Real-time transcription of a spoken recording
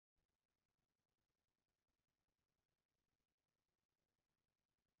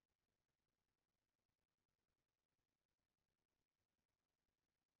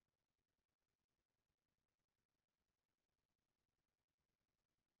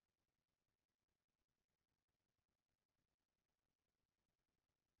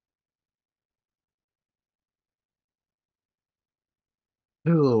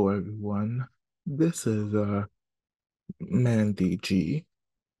Hello everyone. This is MandyG,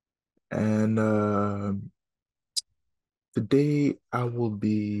 and today I will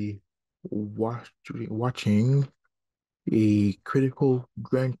be watching a critical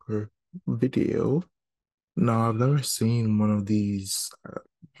drinker video. Now, I've never seen one of these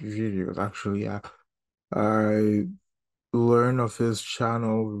videos actually. I learned of his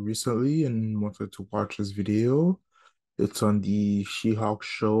channel recently and wanted to watch his video. It's on the She-Hulk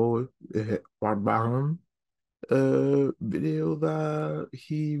show, brought by him. Video that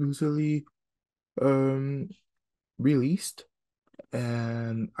he recently um released,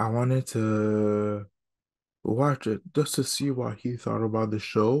 and I wanted to watch it just to see what he thought about the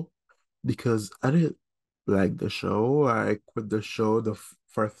show because I didn't like the show. I quit the show the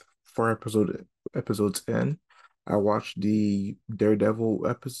first four episodes in. I watched the Daredevil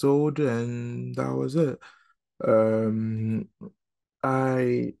episode and that was it. Um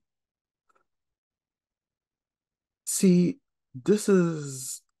I see this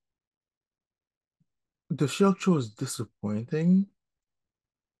is the show is disappointing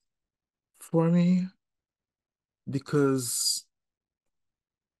for me because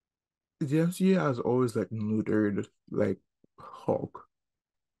the MCU has always like neutered like Hulk,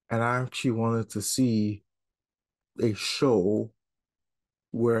 and I actually wanted to see a show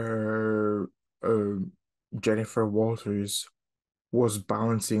where um Jennifer Walters was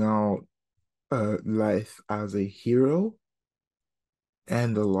balancing out life as a hero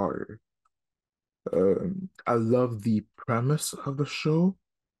and a lawyer. I love the premise of the show.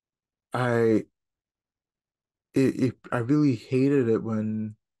 I I really hated it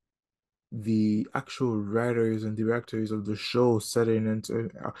when the actual writers and directors of the show setting into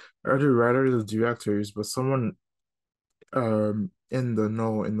other writers and directors, but someone in the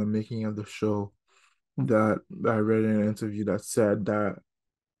know in the making of the show that I read in an interview that said that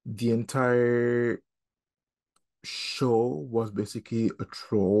the entire show was basically a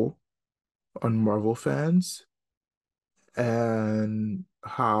troll on Marvel fans and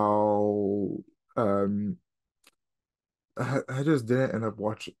how um I just didn't end up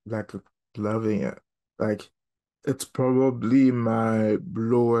watching like loving it. Like it's probably my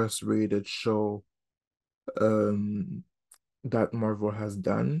lowest rated show um that Marvel has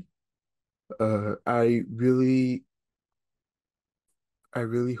done. I really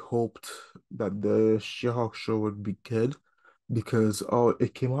hoped that the She-Hulk show would be good because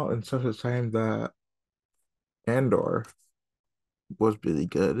it came out in such a time that Andor was really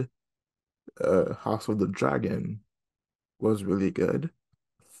good. House of the Dragon was really good.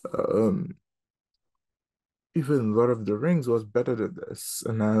 Um Even Lord of the Rings was better than this.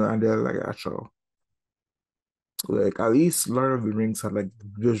 And I did like that show. Like at least Lord of the Rings had like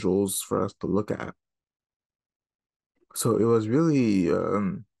visuals for us to look at. So it was really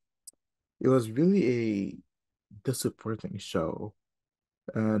a disappointing show.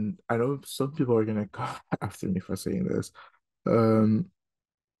 And I know some people are gonna come after me for saying this. Um,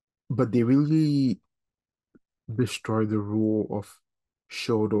 but they really destroyed the rule of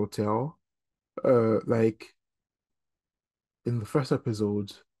show don't tell. Like in the first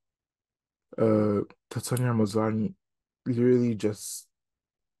episode, Tatiana Maslany literally just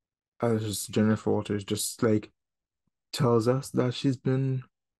as Jennifer Walters just like tells us that she's been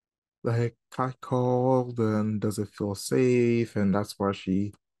like catcalled and doesn't feel safe, and that's why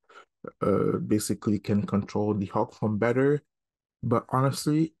she basically can control the Hulk from better. But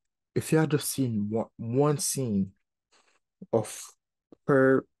honestly, if you had just seen one scene of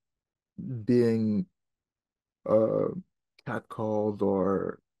her being uh catcalled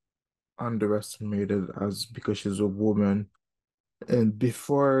or underestimated as because she's a woman, and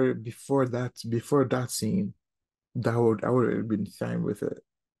before that scene, I would have been fine with it.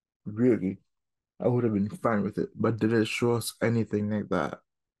 Really, I would have been fine with it. But did it show us anything like that?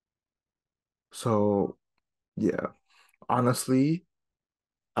 So yeah, honestly,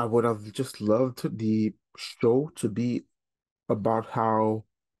 I would have just loved the show to be about how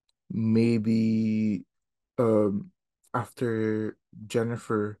maybe um after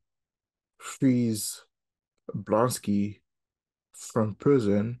Jennifer frees Blonsky from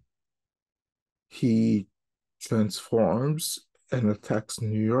prison, he transforms and attacks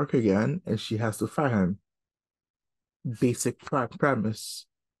New York again, and she has to fight him. Basic premise.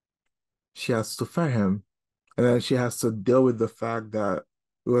 She has to fight him, and then she has to deal with the fact that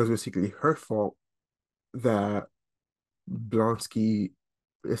it was basically her fault that Blonsky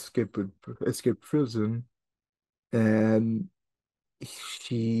escaped escaped prison, and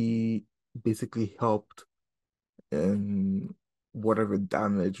she basically helped in whatever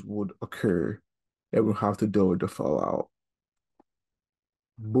damage would occur. It would have to deal with the fallout.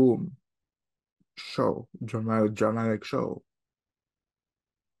 boom, show, dramatic show.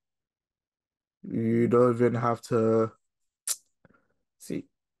 You don't even have to see.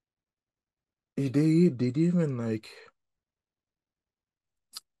 They didn't even like.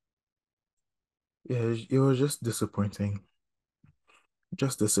 Yeah, it was just disappointing.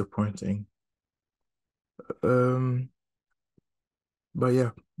 Just disappointing. Um, but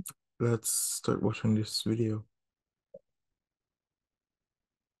yeah, let's start watching this video.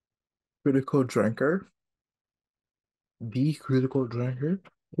 Critical Drinker. The Critical Drinker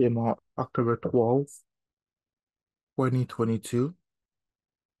came out October 12th, 2022.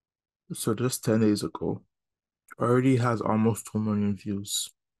 So just 10 days ago. Already has almost 2 million views.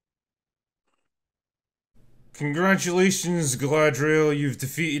 Congratulations, Gladriel, you've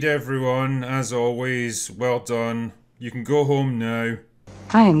defeated everyone, as always. Well done. You can go home now.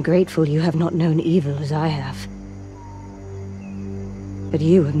 I am grateful you have not known evil as I have. But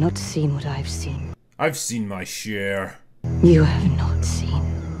you have not seen what I've seen. I've seen my share. You have not seen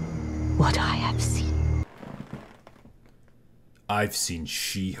what I have seen. I've seen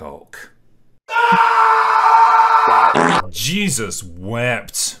She-Hulk. Jesus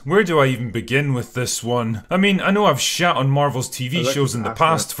wept. Where do I even begin with this one? I mean, I know I've shat on Marvel's TV shows in the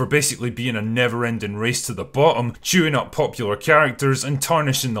past for basically being a never-ending race to the bottom, chewing up popular characters and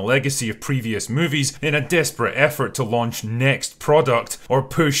tarnishing the legacy of previous movies in a desperate effort to launch next product or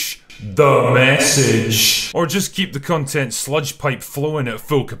push the message, or just keep the content sludge pipe flowing at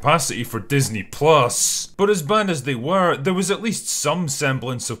full capacity for Disney Plus. But as bad as they were, there was at least some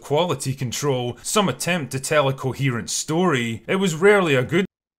semblance of quality control, some attempt to tell a coherent story. It was rarely a good.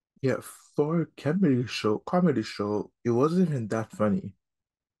 Yeah, for a comedy show, it wasn't even that funny.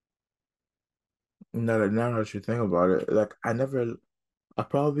 Now that you think about it, like I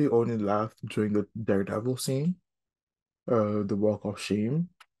probably only laughed during the Daredevil scene, the Walk of Shame.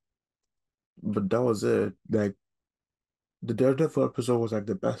 But that was it. Like the Daredevil episode was like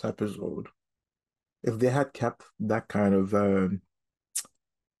the best episode. If they had kept that kind of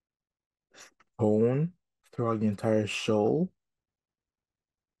tone throughout the entire show,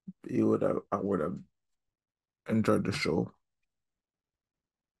 I would have enjoyed the show.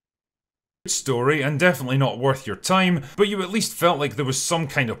 Story and definitely not worth your time, but you at least felt like there was some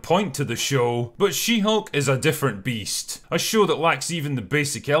kind of point to the show. But She-Hulk is a different beast. A show that lacks even the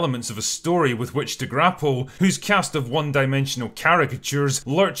basic elements of a story with which to grapple, whose cast of one-dimensional caricatures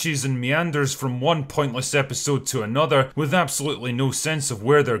lurches and meanders from one pointless episode to another with absolutely no sense of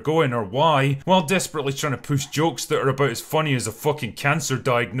where they're going or why, while desperately trying to push jokes that are about as funny as a fucking cancer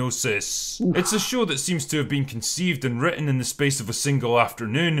diagnosis. It's a show that seems to have been conceived and written in the space of a single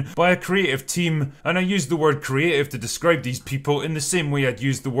afternoon by a creative team, and I use the word creative to describe these people in the same way I'd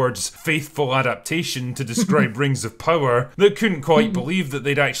use the words faithful adaptation to describe Rings of Power, that couldn't quite believe that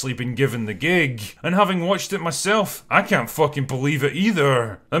they'd actually been given the gig. And having watched it myself, I can't fucking believe it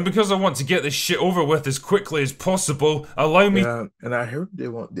either. And because I want to get this shit over with as quickly as possible, allow me. Yeah, and I heard they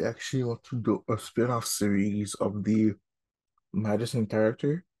actually want to do a spin-off series of the Madison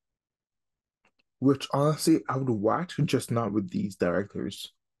character, which honestly I would watch, just not with these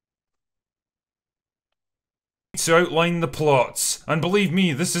directors. To outline the plots, and believe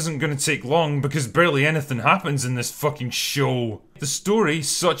me, this isn't going to take long because barely anything happens in this fucking show. The story,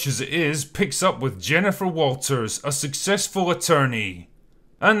 such as it is, picks up with Jennifer Walters, a successful attorney.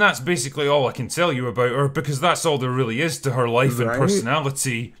 And that's basically all I can tell you about her, because that's all there really is to her life and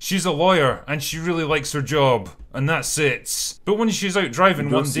personality. She's a lawyer, and she really likes her job. And that's it. But when she's out driving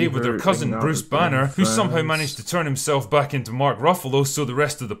one day with her cousin Bruce Banner, who somehow managed to turn himself back into Mark Ruffalo so the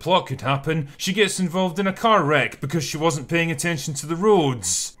rest of the plot could happen, she gets involved in a car wreck because she wasn't paying attention to the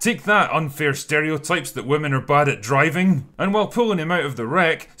roads. Take that, unfair stereotypes that women are bad at driving. And while pulling him out of the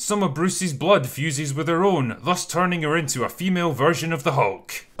wreck, some of Bruce's blood fuses with her own, thus turning her into a female version of the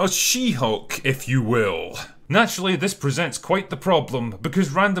Hulk. A She-Hulk, if you will. Naturally, this presents quite the problem,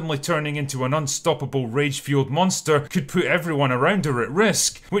 because randomly turning into an unstoppable rage-fueled monster could put everyone around her at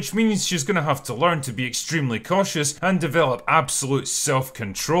risk, which means she's gonna have to learn to be extremely cautious and develop absolute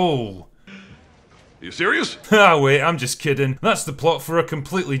self-control. Are you serious? Ah wait, I'm just kidding. That's the plot for a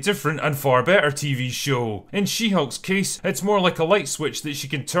completely different and far better TV show. In She-Hulk's case, it's more like a light switch that she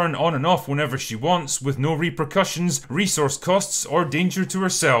can turn on and off whenever she wants, with no repercussions, resource costs, or danger to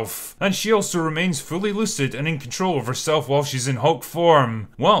herself. And she also remains fully lucid and in control of herself while she's in Hulk form.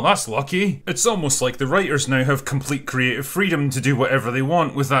 Well, that's lucky. It's almost like the writers now have complete creative freedom to do whatever they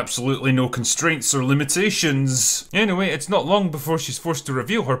want with absolutely no constraints or limitations. Anyway, it's not long before she's forced to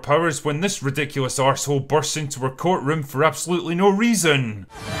reveal her powers when this ridiculous arsehole bursts into her courtroom for absolutely no reason.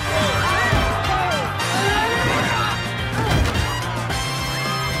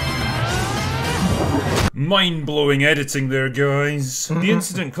 Mind-blowing editing there, guys. The Mhm.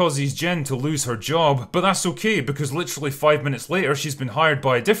 incident causes Jen to lose her job, but that's okay because literally 5 minutes later she's been hired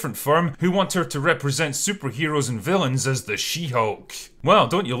by a different firm who want her to represent superheroes and villains as the She-Hulk. Well,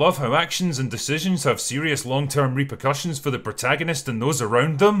 don't you love how actions and decisions have serious long-term repercussions for the protagonist and those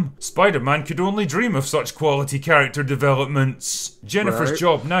around them? Spider-Man could only dream of such quality character developments. Jennifer's Right.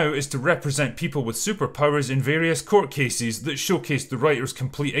 job now is to represent people with superpowers in various court cases that showcase the writer's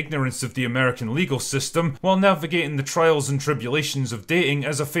complete ignorance of the American legal system while navigating the trials and tribulations of dating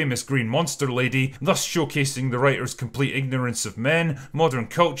as a famous green monster lady, thus showcasing the writer's complete ignorance of men, modern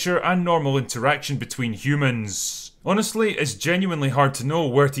culture, and normal interaction between humans. Honestly, it's genuinely hard to know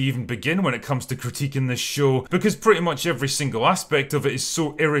where to even begin when it comes to critiquing this show, because pretty much every single aspect of it is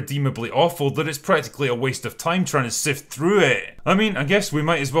so irredeemably awful that it's practically a waste of time trying to sift through it. I mean, I guess we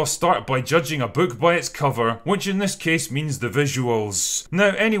might as well start by judging a book by its cover, which in this case means the visuals.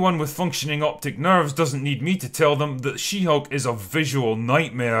 Now, anyone with functioning optic nerves doesn't need me to tell them that She-Hulk is a visual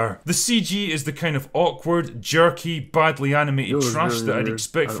nightmare. The CG is the kind of awkward, jerky, badly animated It was trash really that I'd weird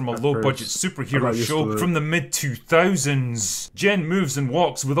expect from a at low-budget first. I'm superhero not used show to it. from the mid-2000s. Jen moves and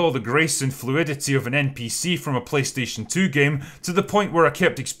walks with all the grace and fluidity of an NPC from a PlayStation 2 game, to the point where I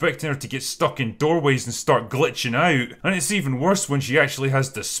kept expecting her to get stuck in doorways and start glitching out. And it's even worse when she actually has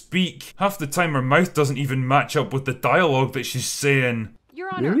to speak. Half the time her mouth doesn't even match up with the dialogue that she's saying.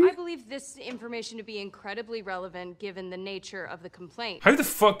 Your Honor, Really? I believe this information to be incredibly relevant given the nature of the complaint. How the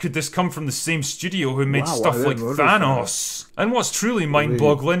fuck could this come from the same studio who made Wow, I stuff didn't like notice Thanos? And what's truly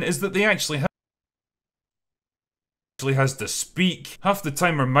mind-boggling is that they actually has to speak. Half the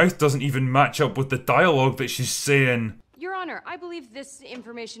time her mouth doesn't even match up with the dialogue that she's saying. Your Honor, I believe this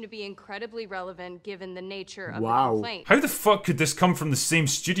information to be incredibly relevant given the nature of Wow. the complaint. How the fuck could this come from the same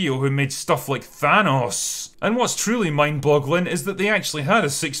studio who made stuff like Thanos? And what's truly mind-boggling is that they actually had a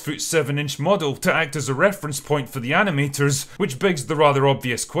 6'7" model to act as a reference point for the animators, which begs the rather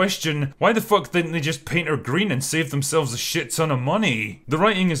obvious question, why the fuck didn't they just paint her green and save themselves a shit ton of money? The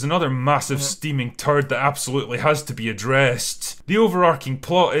writing is another massive steaming turd that absolutely has to be addressed. The overarching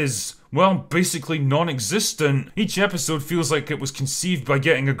plot is, well, basically non-existent. Each episode feels like it was conceived by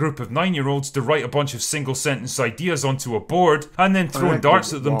getting a group of 9-year-olds to write a bunch of single-sentence ideas onto a board and then throwing like darts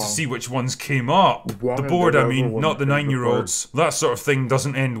the at them to wrong- see which ones came up. Wrong The and board, I the mean, other not the one is the 9-year-olds. That sort of thing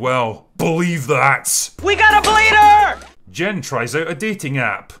doesn't end well. Believe that! We got a bleeder! Jen tries out a dating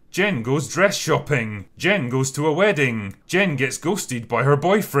app. Jen goes dress shopping. Jen goes to a wedding. Jen gets ghosted by her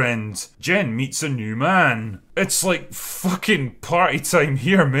boyfriend. Jen meets a new man. It's like fucking party time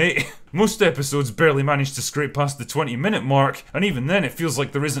here, mate. Most episodes barely manage to scrape past the 20-minute mark, and even then it feels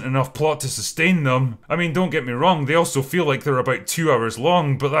like there isn't enough plot to sustain them. I mean, don't get me wrong, they also feel like they're about 2 hours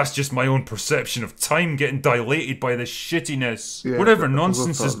long, but that's just my own perception of time getting dilated by this shittiness. Yeah, Whatever that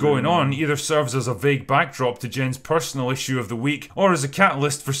nonsense is felt going really on either serves as a vague backdrop to Jen's personal issue of the week, or as a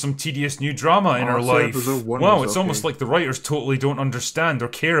catalyst for some tedious new drama in her Honestly, life. episode one Wow, was it's almost okay. like the writers totally don't understand or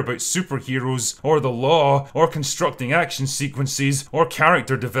care about superheroes, or the law, or constructing action sequences, or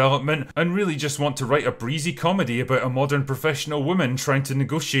character development, and really just want to write a breezy comedy about a modern professional woman trying to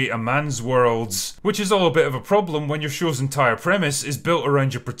negotiate a man's worlds. Which is all a bit of a problem when your show's entire premise is built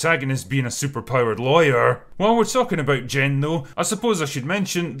around your protagonist being a superpowered lawyer. While we're talking about Jen though, I suppose I should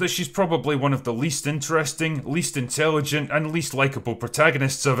mention that she's probably one of the least interesting, least intelligent, and least likeable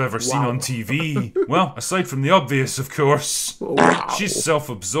protagonists I've ever seen on TV. Well, aside from the obvious, of course. Wow. She's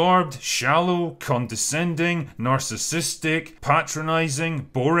self-absorbed, shallow, condescending, narcissistic, patronizing,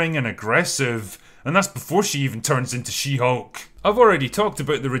 boring, and aggressive. And that's before she even turns into She-Hulk. I've already talked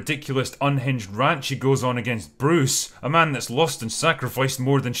about the ridiculous unhinged rant she goes on against Bruce, a man that's lost and sacrificed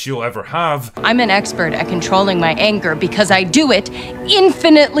more than she'll ever have. I'm an expert at controlling my anger because I do it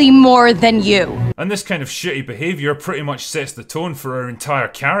infinitely more than you. And this kind of shitty behaviour pretty much sets the tone for her entire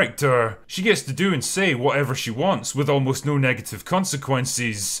character. She gets to do and say whatever she wants with almost no negative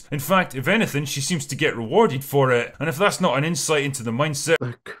consequences. In fact, if anything, she seems to get rewarded for it. And if that's not an insight into the mindset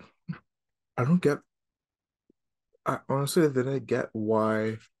Like, I don't get. I honestly didn't get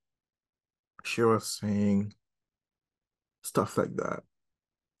why she was saying stuff like that.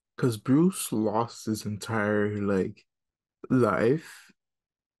 Because Bruce lost his entire life.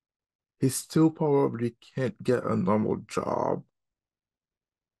 He still probably can't get a normal job.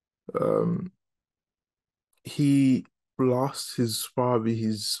 He lost probably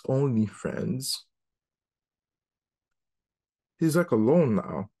his only friends. He's like alone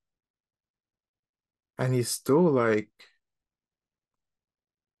now. And he's still like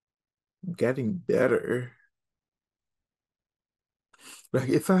getting better. Like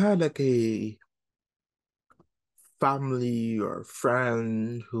if I had like a family or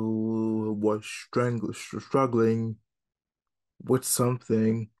friend who was struggling with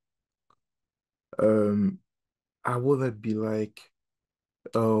something, um, I wouldn't be like,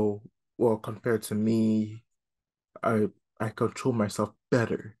 oh, well, compared to me, I I control myself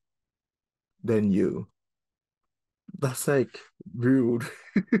better than you. That's like rude.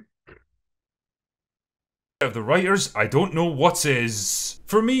 Of the writers, I don't know what is.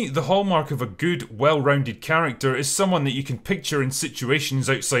 For me, the hallmark of a good, well-rounded character is someone that you can picture in situations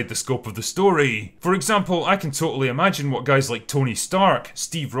outside the scope of the story. For example, I can totally imagine what guys like Tony Stark,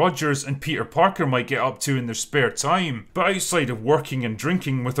 Steve Rogers, and Peter Parker might get up to in their spare time, but outside of working and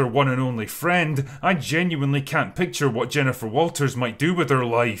drinking with her one and only friend, I genuinely can't picture what Jennifer Walters might do with her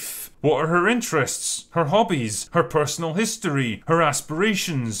life. What are her interests, her hobbies, her personal history, her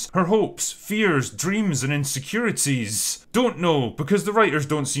aspirations, her hopes, fears, dreams, and insecurities? Don't know, because the writers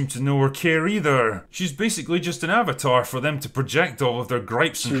don't seem to know or care either. She's basically just an avatar for them to project all of their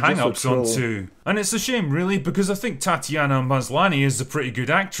gripes and hang-ups onto. And it's a shame really, because I think Tatiana Maslany is a pretty good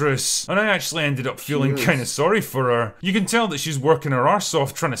actress, and I actually ended up feeling kinda sorry for her. You can tell that she's working her arse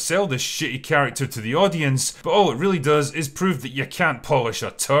off trying to sell this shitty character to the audience, but all it really does is prove that you can't polish a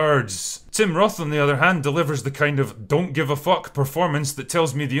turd. Tim Roth, on the other hand, delivers the kind of don't give a fuck performance that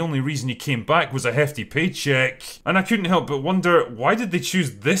tells me the only reason he came back was a hefty paycheck. And I couldn't help but wonder, why did they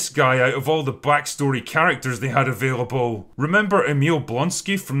choose this guy out of all the backstory characters they had available? Remember Emil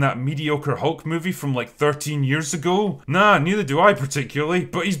Blonsky from that mediocre Hulk movie from like 13 years ago? Nah, neither do I particularly,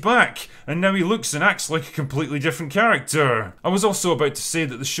 but he's back, and now he looks and acts like a completely different character. I was also about to say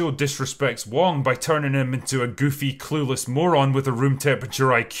that the show disrespects Wong by turning him into a goofy, clueless moron with a room temperature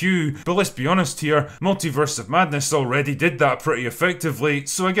IQ, but let's be honest here, Multiverse of Madness already did that pretty effectively,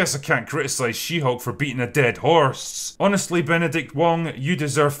 so I guess I can't criticise She-Hulk for beating a dead horse. Honestly, Benedict Wong, you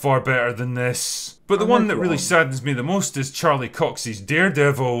deserve far better than this. But the one that really saddens me the most is Charlie Cox's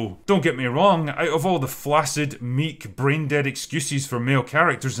Daredevil. Don't get me wrong, out of all the flaccid, meek, brain-dead excuses for male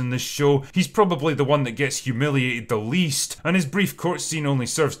characters in this show, he's probably the one that gets humiliated the least, and his brief court scene only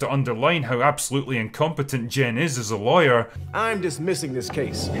serves to underline how absolutely incompetent Jen is as a lawyer. I'm dismissing this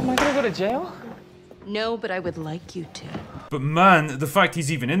case. Am I gonna go to jail? No, but I would like you to. But man, the fact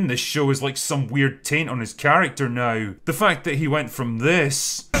he's even in this show is like some weird taint on his character now. The fact that he went from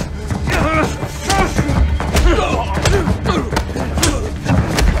this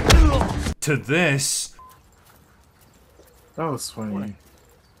to this That was funny.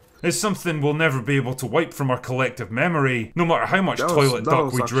 is something we'll never be able to wipe from our collective memory, no matter how much toilet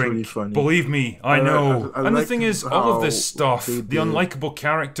duck we drink. Funny. Believe me, I know. I And the like thing is, all of this stuff, they the did unlikable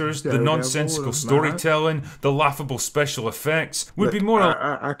characters, the Daredevil nonsensical and storytelling, the laughable special effects, would Like, be more...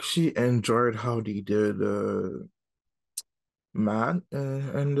 I actually enjoyed how they did Man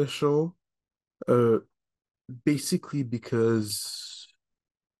in the show. Basically because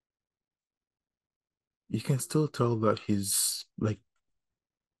you can still tell that he's like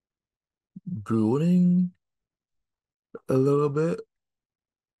brooding a little bit,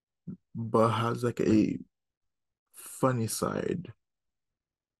 but has like a funny side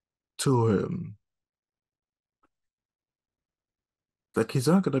to him. Like he's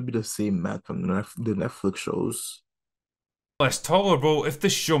not gonna be the same Matt from the Netflix shows. less tolerable if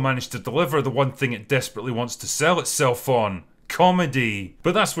this show managed to deliver the one thing it desperately wants to sell itself on. Comedy.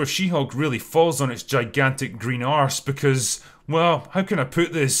 But that's where She-Hulk really falls on its gigantic green arse because, well, how can I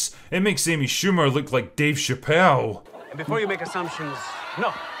put this? It makes Amy Schumer look like Dave Chappelle. And before you make assumptions,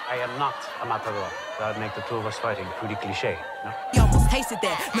 no, I am not a matador. That would make the two of us fighting pretty cliche, no? You almost tasted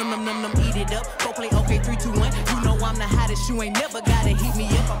that. Num, eat it up. Go play okay, 3, 2, 1. You know I'm the hottest. You ain't never gotta heat me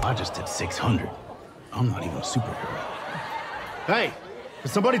up. I just did 600. I'm not even a superhero. Hey,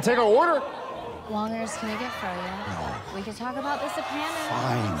 did somebody take our order? Wongers, can we get froyo? No. We could talk about The Sopranos.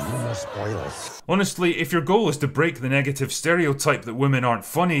 Fine, no more spoilers. Honestly, if your goal is to break the negative stereotype that women aren't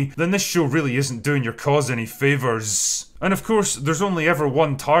funny, then this show really isn't doing your cause any favours. And of course, there's only ever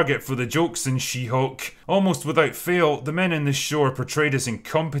one target for the jokes in She-Hulk. Almost without fail, the men in this show are portrayed as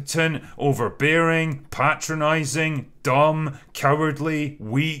incompetent, overbearing, patronising, dumb, cowardly,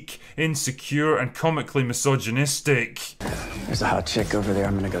 weak, insecure, and comically misogynistic. There's a hot chick over there.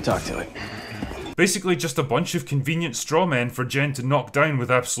 I'm gonna go talk to it. Basically just a bunch of convenient straw men for Jen to knock down with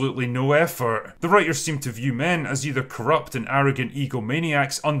absolutely no effort. The writers seem to view men as either corrupt and arrogant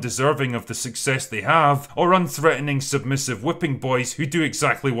egomaniacs undeserving of the success they have, or unthreatening submissive whipping boys who do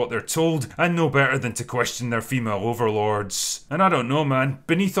exactly what they're told and know better than to question their female overlords. And I don't know man,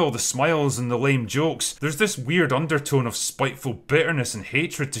 beneath all the smiles and the lame jokes, there's this weird undertone of spiteful bitterness and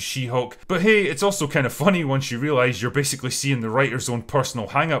hatred to She-Hulk. But hey, it's also kind of funny once you realise you're basically seeing the writer's own personal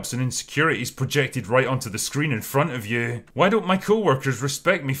hang-ups and insecurities projected projected right onto the screen in front of you? Why don't my coworkers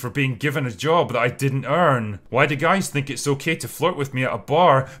respect me for being given a job that I didn't earn? Why do guys think it's okay to flirt with me at a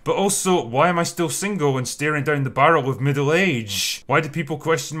bar, but also why am I still single and staring down the barrel of middle age? Why do people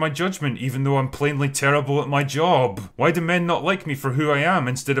question my judgment even though I'm plainly terrible at my job? Why do men not like me for who I am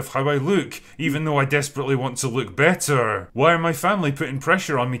instead of how I look, even though I desperately want to look better? Why are my family putting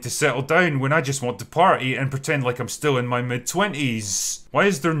pressure on me to settle down when I just want to party and pretend like I'm still in my mid-20s? Why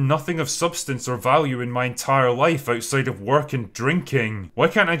is there nothing of substance or value in my entire life outside of work and drinking? Why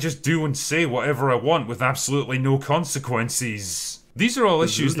can't I just do and say whatever I want with absolutely no consequences? These are all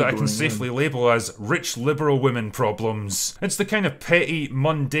issues that I can safely label as rich liberal women problems. It's the kind of petty,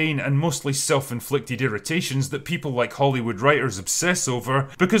 mundane, and mostly self-inflicted irritations that people like Hollywood writers obsess over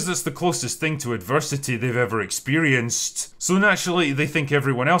because it's the closest thing to adversity they've ever experienced. So naturally, they think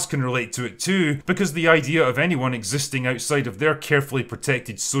everyone else can relate to it too, because the idea of anyone existing outside of their carefully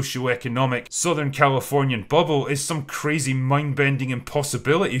protected socio-economic Southern Californian bubble is some crazy mind-bending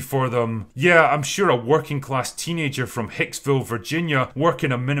impossibility for them. Yeah, I'm sure a working-class teenager from Hicksville, Virginia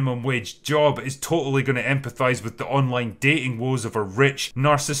working a minimum wage job is totally going to empathise with the online dating woes of a rich,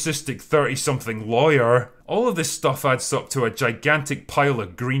 narcissistic 30-something lawyer. All of this stuff adds up to a gigantic pile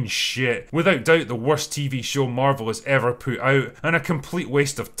of green shit, without doubt the worst TV show Marvel has ever put out, and a complete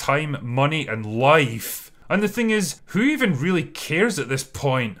waste of time, money, and life. And the thing is, who even really cares at this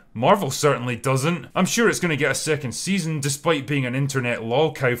point? Marvel certainly doesn't. I'm sure it's going to get a second season despite being an internet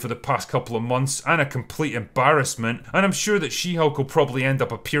lol cow for the past couple of months and a complete embarrassment, and I'm sure that She-Hulk will probably end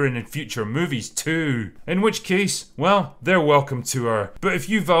up appearing in future movies too. In which case, well, they're welcome to her. But if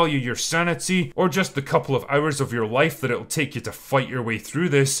you value your sanity, or just the couple of hours of your life that it'll take you to fight your way through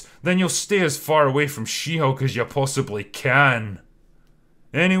this, then you'll stay as far away from She-Hulk as you possibly can.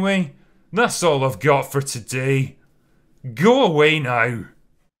 Anyway, that's all I've got for today. Go away now.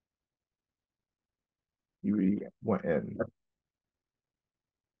 He really went in.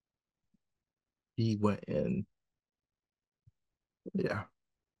 He went in. Yeah.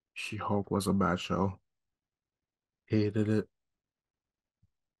 She-Hulk was a bad show. Hated it.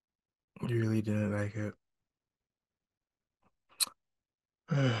 Really didn't like it.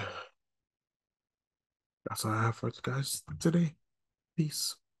 That's all I have for you guys today.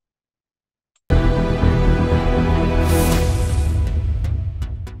 Peace.